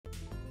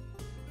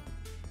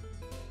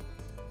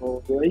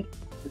Alright,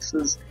 this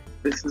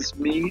is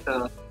me,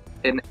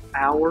 an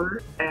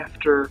hour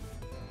after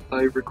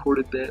I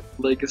recorded that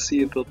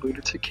Legacy of the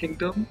Lunatic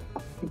Kingdom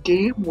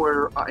game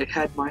where I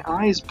had my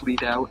eyes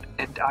bleed out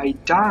and I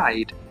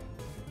died.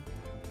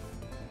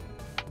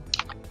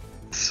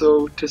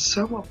 So to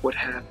sum up what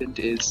happened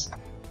is,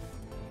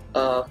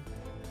 I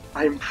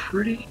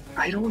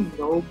don't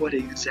know what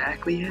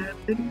exactly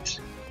happened,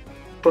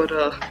 but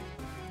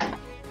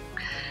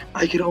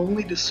I can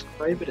only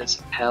describe it as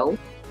hell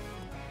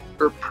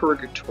or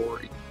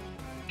purgatory,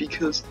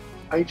 because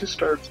I just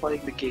started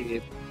playing the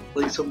game,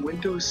 like some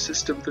Windows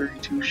System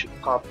 32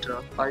 shit popped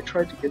up. I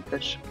tried to get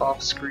that shit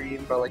off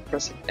screen by like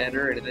pressing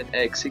enter and then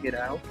Xing it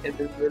out, and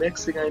then the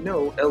next thing I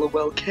know,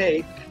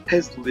 LOLK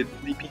has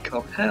literally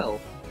become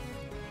hell.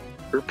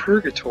 Or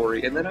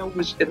purgatory, and then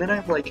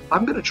I'm like,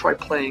 I'm gonna try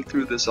playing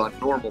through this on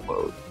normal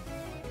mode.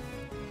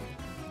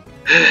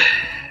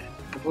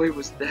 Boy,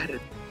 was that a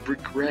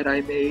regret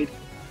I made.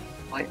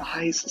 My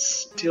eyes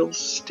still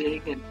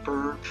sting and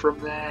burn from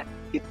that.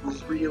 It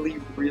really,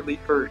 really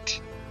hurt.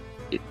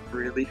 It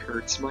really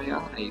hurts my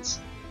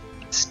eyes.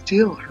 It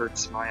still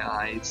hurts my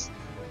eyes.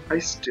 I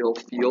still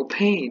feel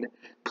pain.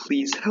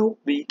 Please help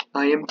me.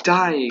 I am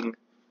dying.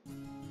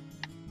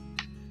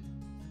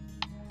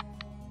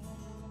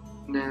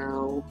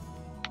 Now,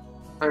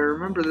 I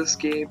remember this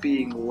game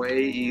being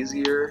way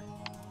easier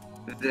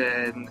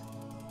than,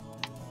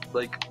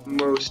 like,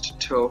 most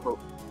Toho.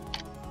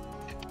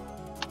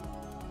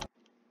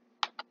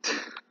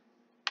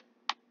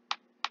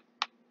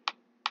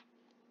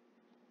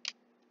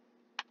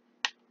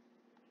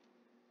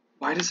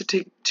 Why does it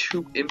take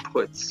 2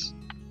 inputs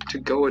to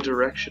go a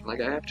direction?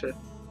 Like, I have to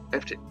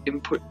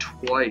input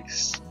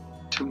twice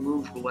to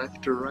move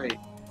left or right.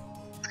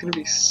 It's gonna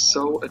be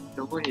so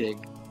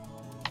annoying.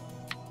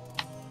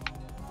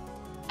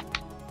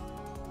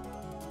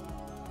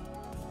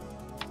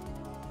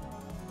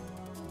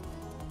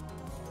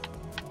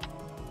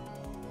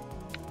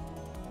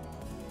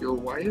 Yo,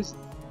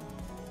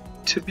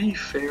 to be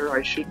fair,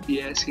 I shouldn't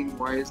be asking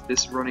why is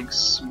this running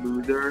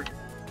smoother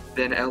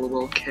than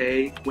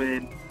LOLK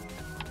when,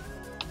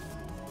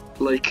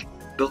 like,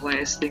 the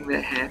last thing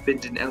that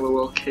happened in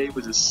LOLK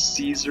was a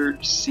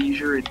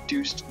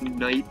seizure-induced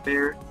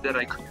nightmare that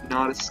I could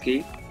not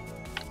escape.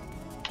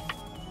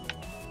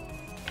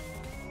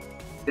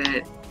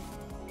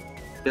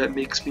 That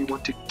makes me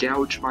want to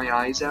gouge my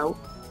eyes out.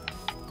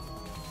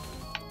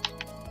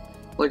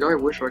 Like, I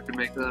wish I could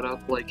make that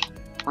up. Like,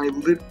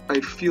 I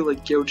feel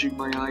like gouging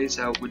my eyes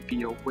out would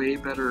be a way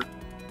better,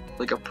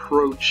 like,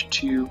 approach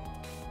to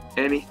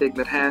anything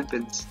that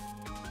happens.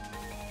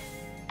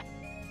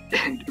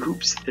 And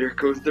oops, there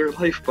goes their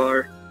life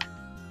bar.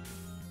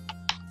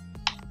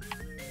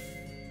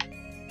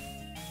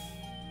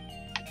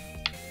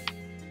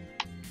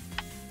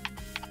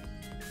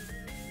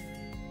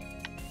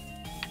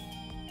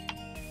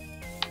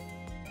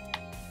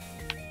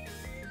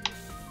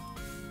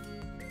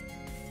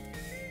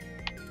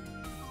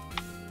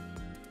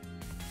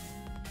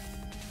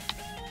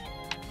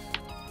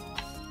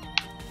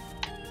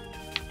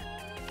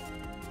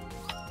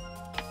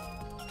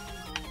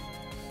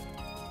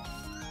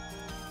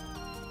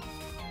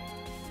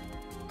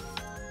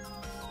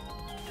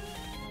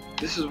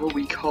 This is what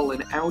we call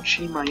an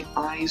ouchie my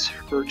eyes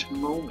hurt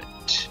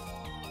moment.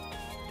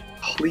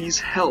 Please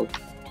help.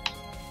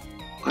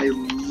 I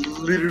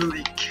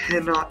literally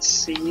cannot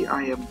see,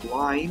 I am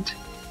blind.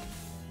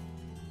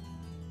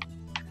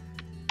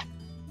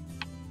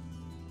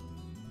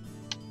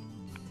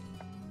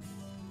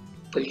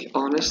 Like,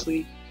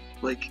 honestly,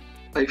 like,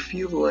 I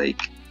feel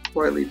like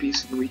Wily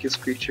Beast and the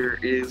Weakest Creature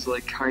is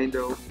like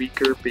kinda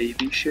weaker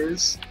baby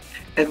shiz,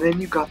 and then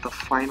you got the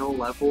final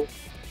level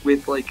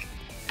with like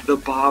the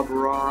Bob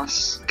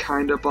Ross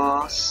kinda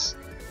boss,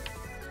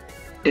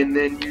 and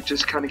then you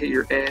just kinda get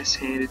your ass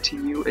handed to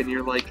you, and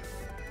you're like,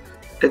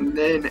 and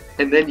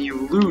then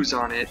you lose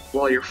on it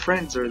while your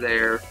friends are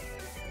there,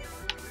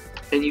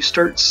 and you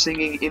start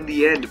singing In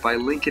the End by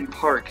Linkin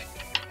Park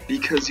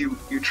because you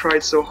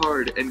tried so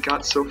hard and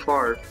got so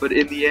far, but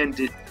in the end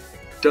it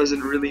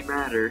doesn't really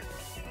matter.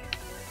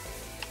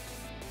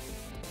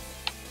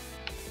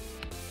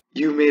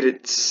 You made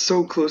it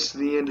so close to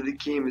the end of the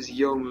game as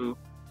Yomu.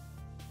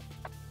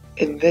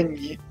 And then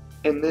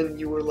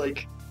you were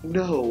like,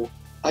 no,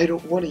 I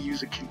don't want to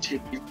use a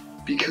continue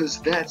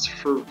because that's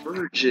for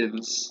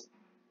virgins.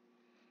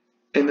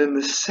 And then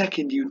the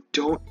second you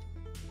don't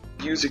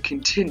use a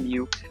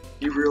continue,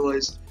 you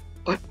realize,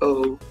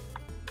 uh-oh,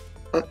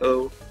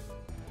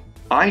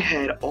 I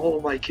had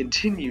all my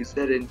continues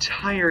that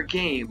entire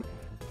game.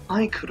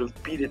 I could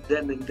have beat it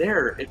then and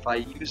there if I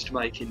used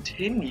my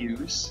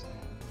continues.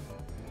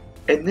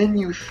 And then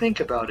you think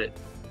about it,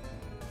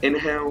 and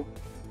how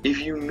if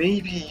you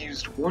maybe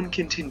used one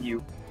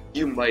continue,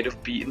 you might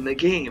have beaten the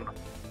game.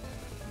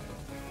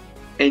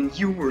 And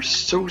you were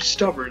so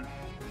stubborn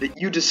that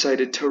you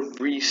decided to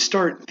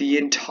restart the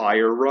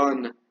entire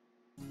run.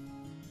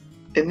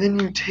 And then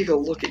you take a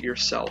look at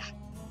yourself.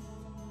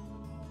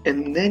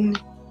 And then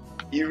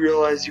you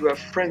realize you have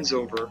friends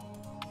over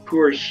who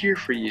are here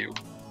for you.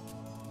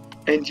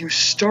 and you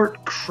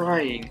start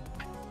crying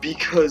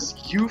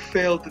because you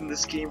failed in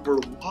this game where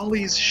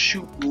lollies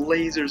shoot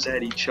lasers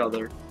at each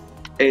other,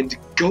 and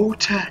go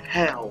to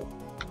hell.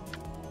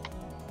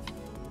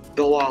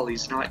 The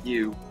lollies, not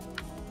you.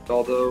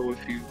 Although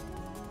if you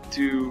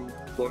do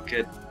look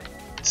at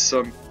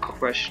some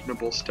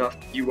questionable stuff,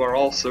 you are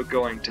also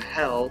going to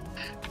hell,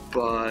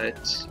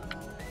 but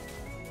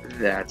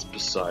that's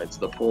besides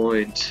the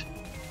point.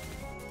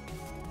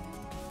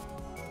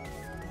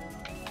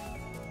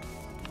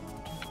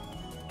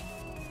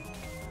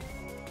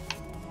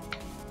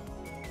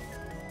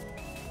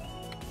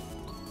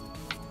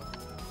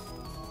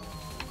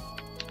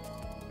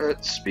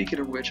 Speaking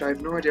of which, I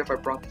have no idea if I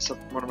brought this up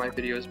in one of my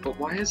videos, but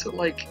why is it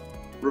like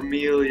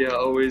Romelia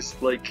always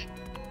like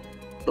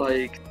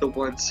the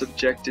one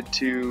subjected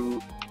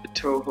to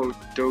Toho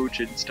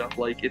Dojin stuff?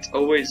 Like, it's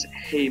always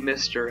 "Hey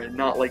Mister" and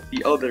not like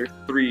the other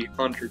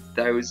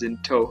 300,000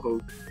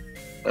 Toho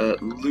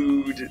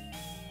lewd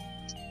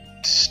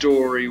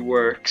story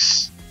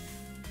works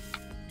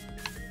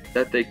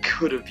that they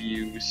could have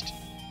used.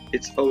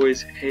 It's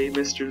always "Hey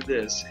Mister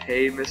this,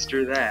 hey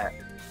Mister that."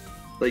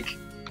 Like,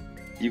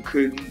 you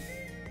couldn't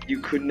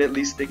at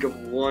least think of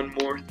one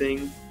more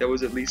thing that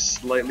was at least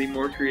slightly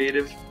more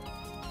creative?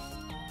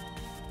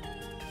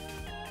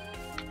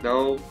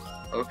 No?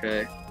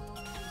 Okay.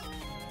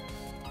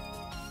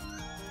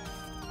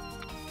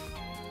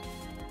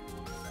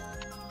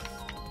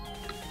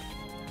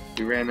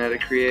 We ran out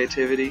of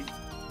creativity.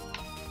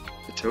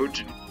 The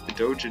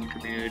Dojin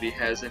community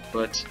hasn't,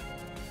 but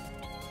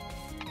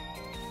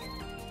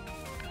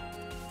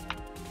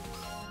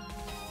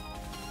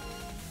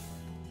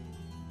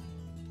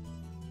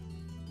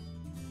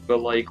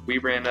like, we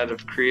ran out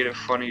of creative,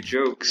 funny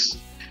jokes.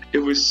 It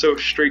was so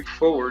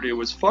straightforward, it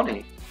was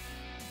funny.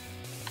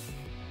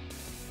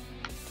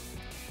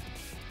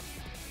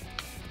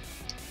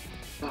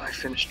 Oh, I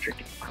finished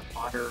drinking my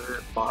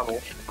water bottle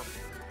from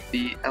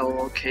the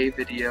LLK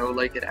video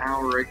like an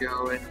hour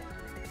ago, and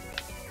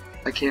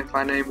I can't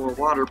find any more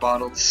water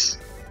bottles.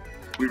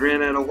 We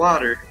ran out of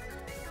water,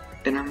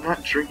 and I'm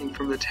not drinking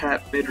from the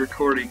tap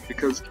mid-recording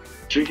because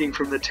drinking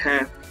from the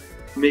tap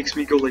makes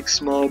me go like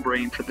small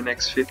brain for the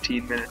next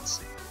 15 minutes,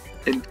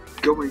 and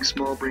going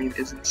small brain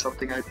isn't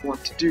something I'd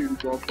want to do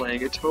while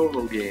playing a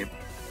Toho game.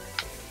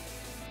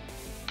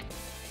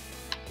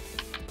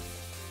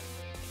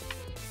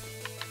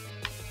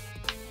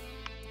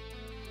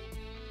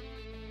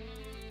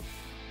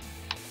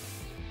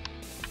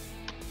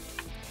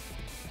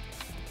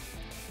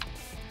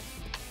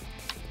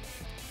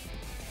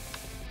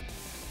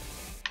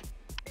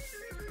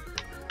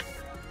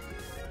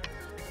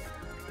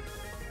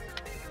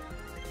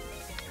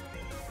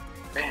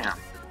 Bam.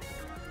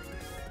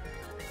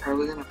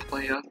 Probably gonna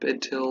play up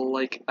until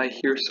like I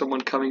hear someone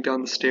coming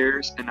down the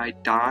stairs and I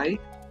die,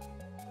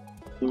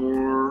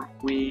 or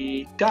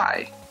we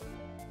die.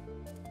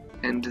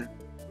 And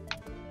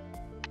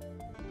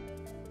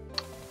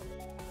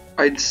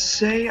I'd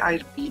say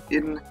I'd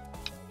beaten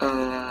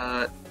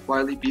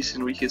Wily Beast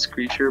and Weakest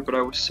Creature, but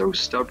I was so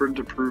stubborn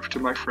to prove to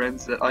my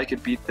friends that I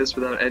could beat this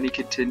without any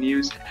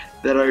continues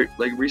that I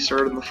like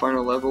restarted the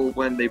final level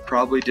when they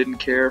probably didn't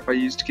care if I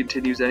used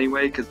continues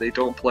anyway because they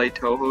don't play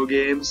Toho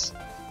games.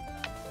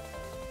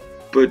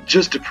 But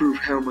just to prove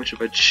how much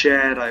of a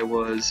Chad I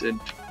was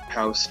and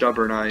how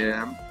stubborn I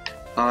am,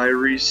 I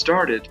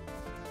restarted.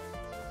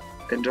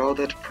 And all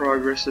that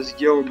progress as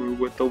Yomu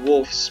with the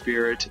wolf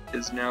spirit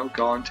is now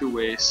gone to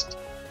waste.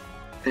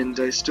 And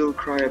I still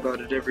cry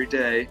about it every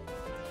day.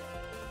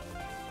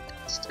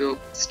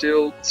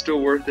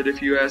 Still worth it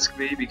if you ask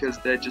me, because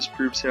that just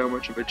proves how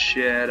much of a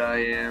Chad I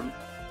am.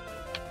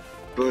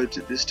 But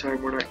this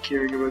time we're not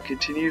caring about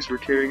continues, we're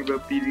caring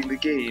about beating the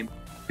game.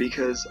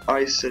 Because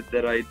I said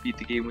that I'd beat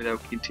the game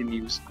without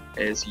continues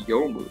as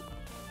Yomu.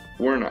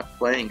 We're not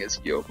playing as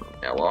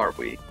Yomu now, are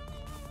we?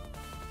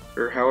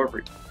 Or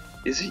however,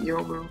 is it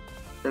Yomu?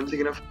 I'm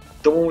thinking of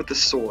the one with the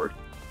sword.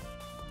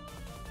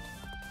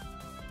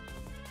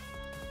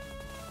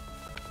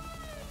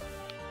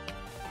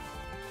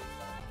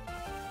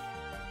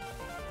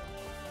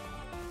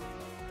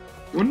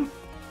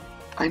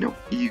 I know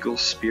Eagle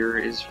Spear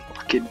is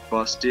fucking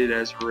busted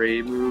as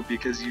Reimu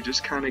because you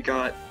just kinda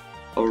got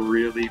a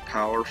really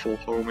powerful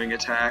homing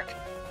attack,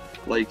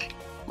 like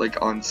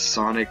on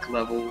Sonic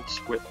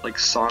levels, with like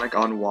Sonic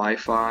on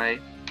Wi-Fi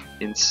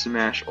in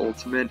Smash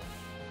Ultimate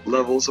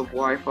levels of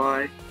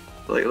Wi-Fi,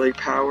 like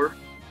power.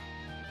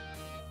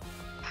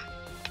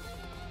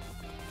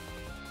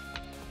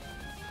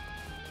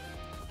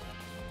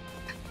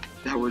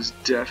 That was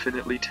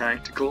definitely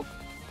tactical.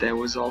 That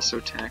was also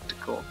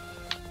tactical.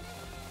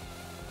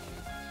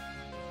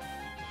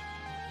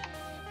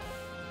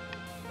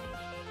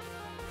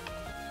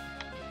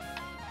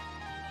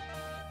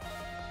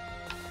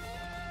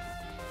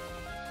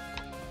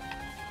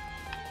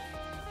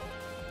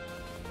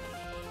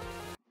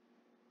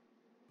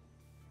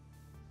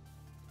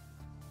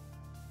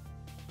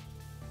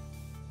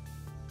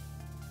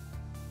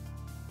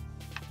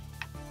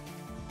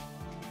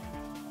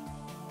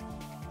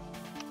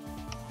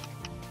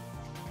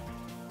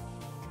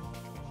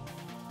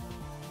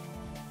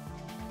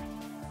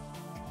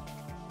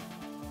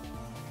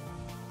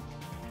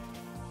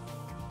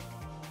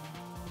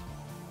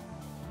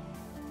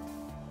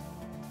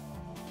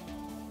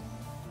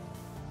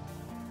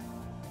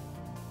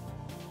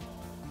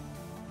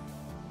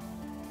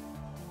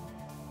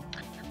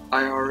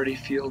 I already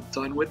feel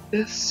done with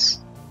this.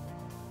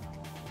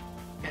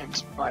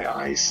 And my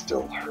eyes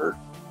still hurt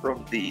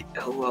from the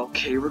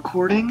LLK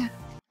recording.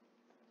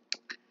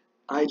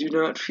 I do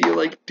not feel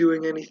like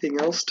doing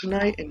anything else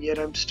tonight, and yet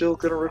I'm still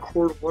gonna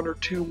record 1 or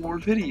 2 more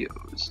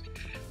videos.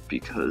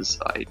 Because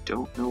I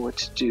don't know what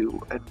to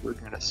do, and we're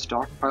gonna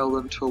stockpile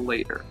them till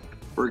later.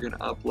 We're gonna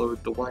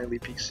upload the Wily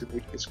Beast and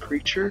Weakest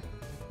Creature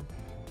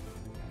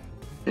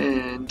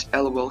and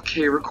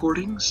LOLK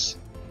recordings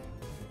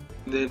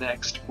the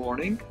next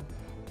morning.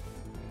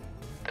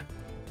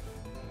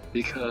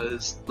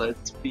 Because,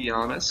 let's be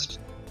honest,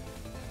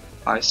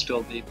 I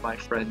still need my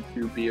friend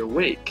to be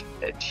awake,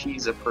 and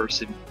he's a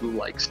person who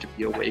likes to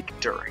be awake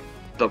during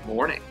the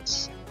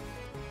mornings.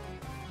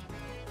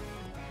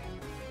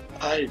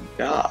 I'm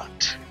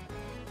not.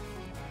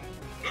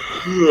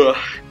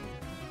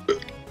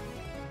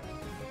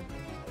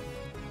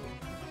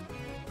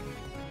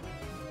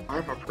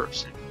 I'm a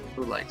person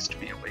who likes to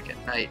be awake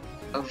at night.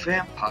 A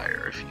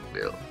vampire, if you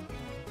will.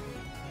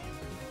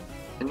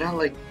 And not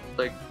like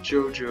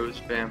JoJo's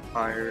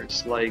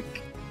vampires,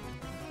 like...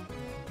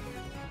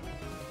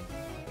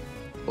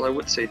 Well, I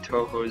would say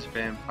Toho's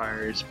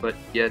vampires, but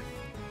yet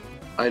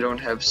I don't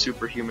have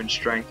superhuman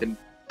strength. In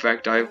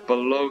fact, I have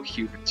below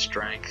human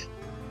strength.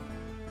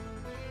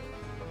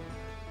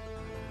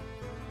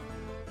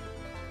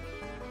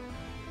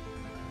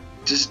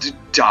 Just a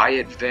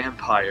diet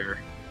vampire.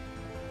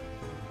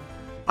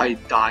 I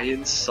die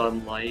in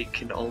sunlight,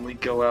 can only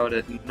go out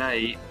at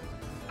night,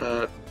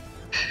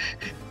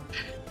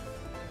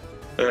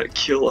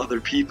 kill other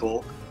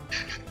people.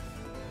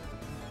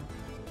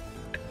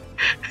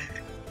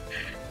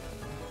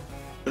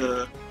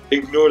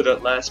 Ignore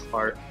that last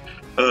part.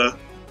 I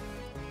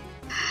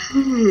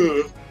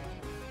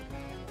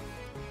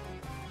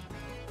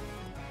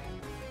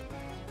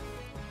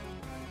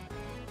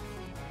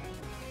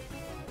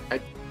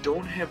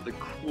don't have the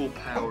cool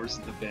powers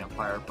of the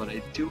vampire, but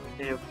I do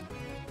have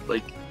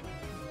like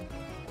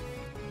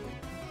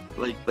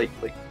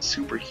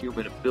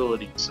superhuman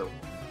abilities of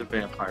the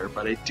vampire,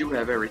 but I do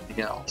have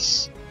everything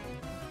else.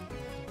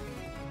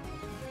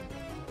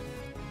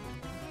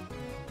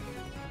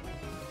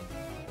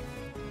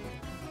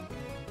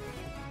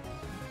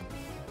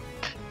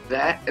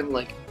 That and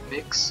like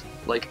mix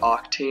like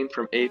Octane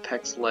from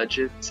Apex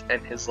Legends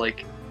and his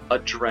like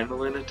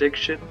adrenaline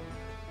addiction,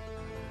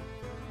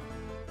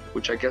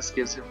 which I guess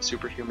gives him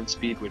superhuman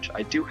speed, which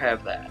I do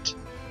have that.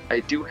 I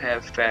do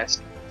have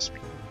fast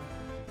speed.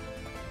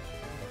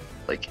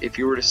 Like if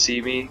you were to see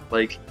me,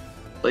 like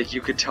you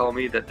could tell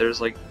me that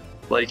there's like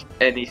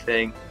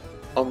anything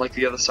on like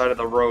the other side of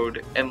the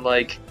road, and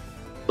like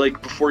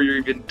before you're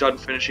even done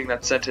finishing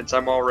that sentence,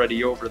 I'm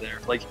already over there.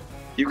 Like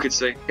you could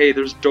say, hey,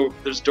 there's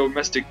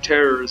domestic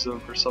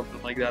terrorism or something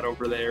like that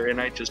over there,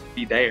 and I'd just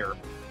be there.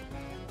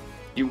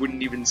 You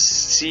wouldn't even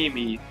see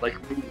me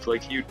like move.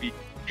 Like you'd be,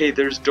 hey,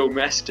 there's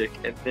domestic,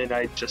 and then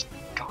I'd just be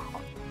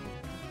gone.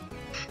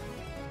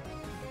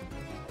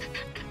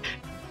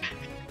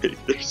 Hey,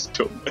 there's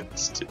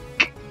domestic.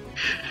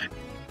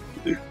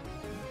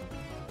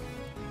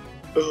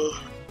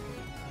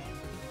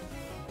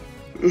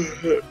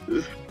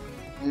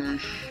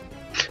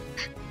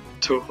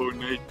 Toho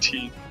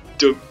 19,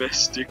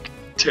 domestic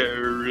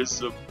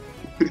terrorism.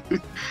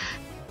 I'm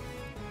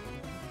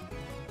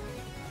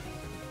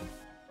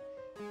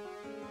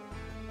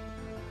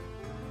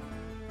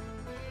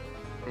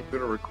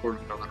gonna record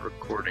another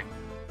recording.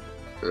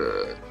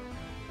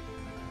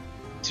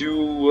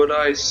 Do what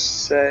I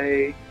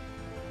say,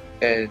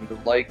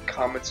 and like,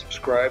 comment,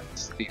 subscribe.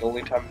 It's the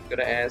only time I'm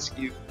gonna ask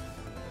you,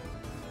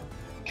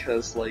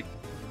 because like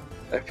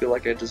I feel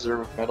like I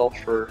deserve a medal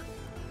for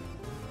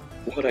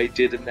what I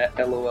did in that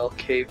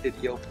LOLK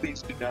video.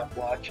 Please do not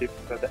watch it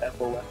for the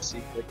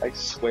FOFC. Like, I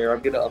swear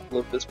I'm gonna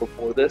upload this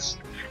before this,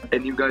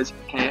 and you guys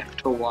have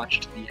to watch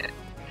to the end,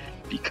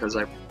 because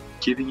I'm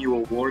giving you a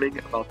warning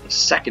about the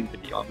second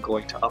video I'm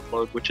going to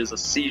upload, which is a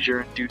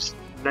seizure-induced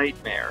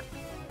nightmare.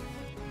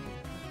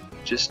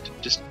 Just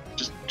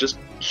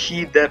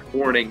heed that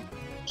warning.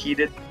 Heed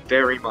it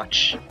very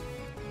much.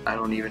 I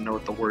don't even know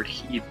what the word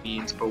heed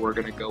means, but we're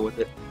gonna go with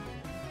it.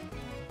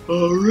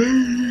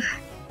 Alright.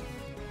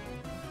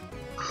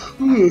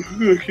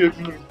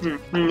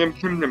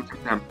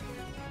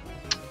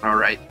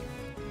 Alright.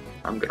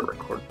 I'm gonna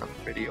record another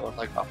video and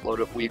like upload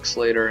it weeks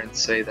later and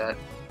say that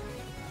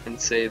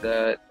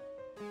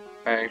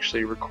I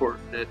actually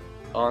recorded it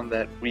on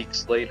that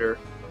weeks later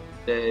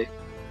day.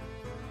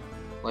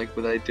 Like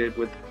what I did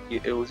with,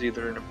 it was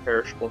either an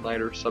Imperishable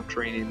Night or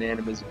Subterranean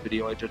Animism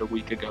video I did a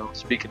week ago.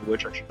 Speaking of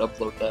which, I should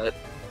upload that.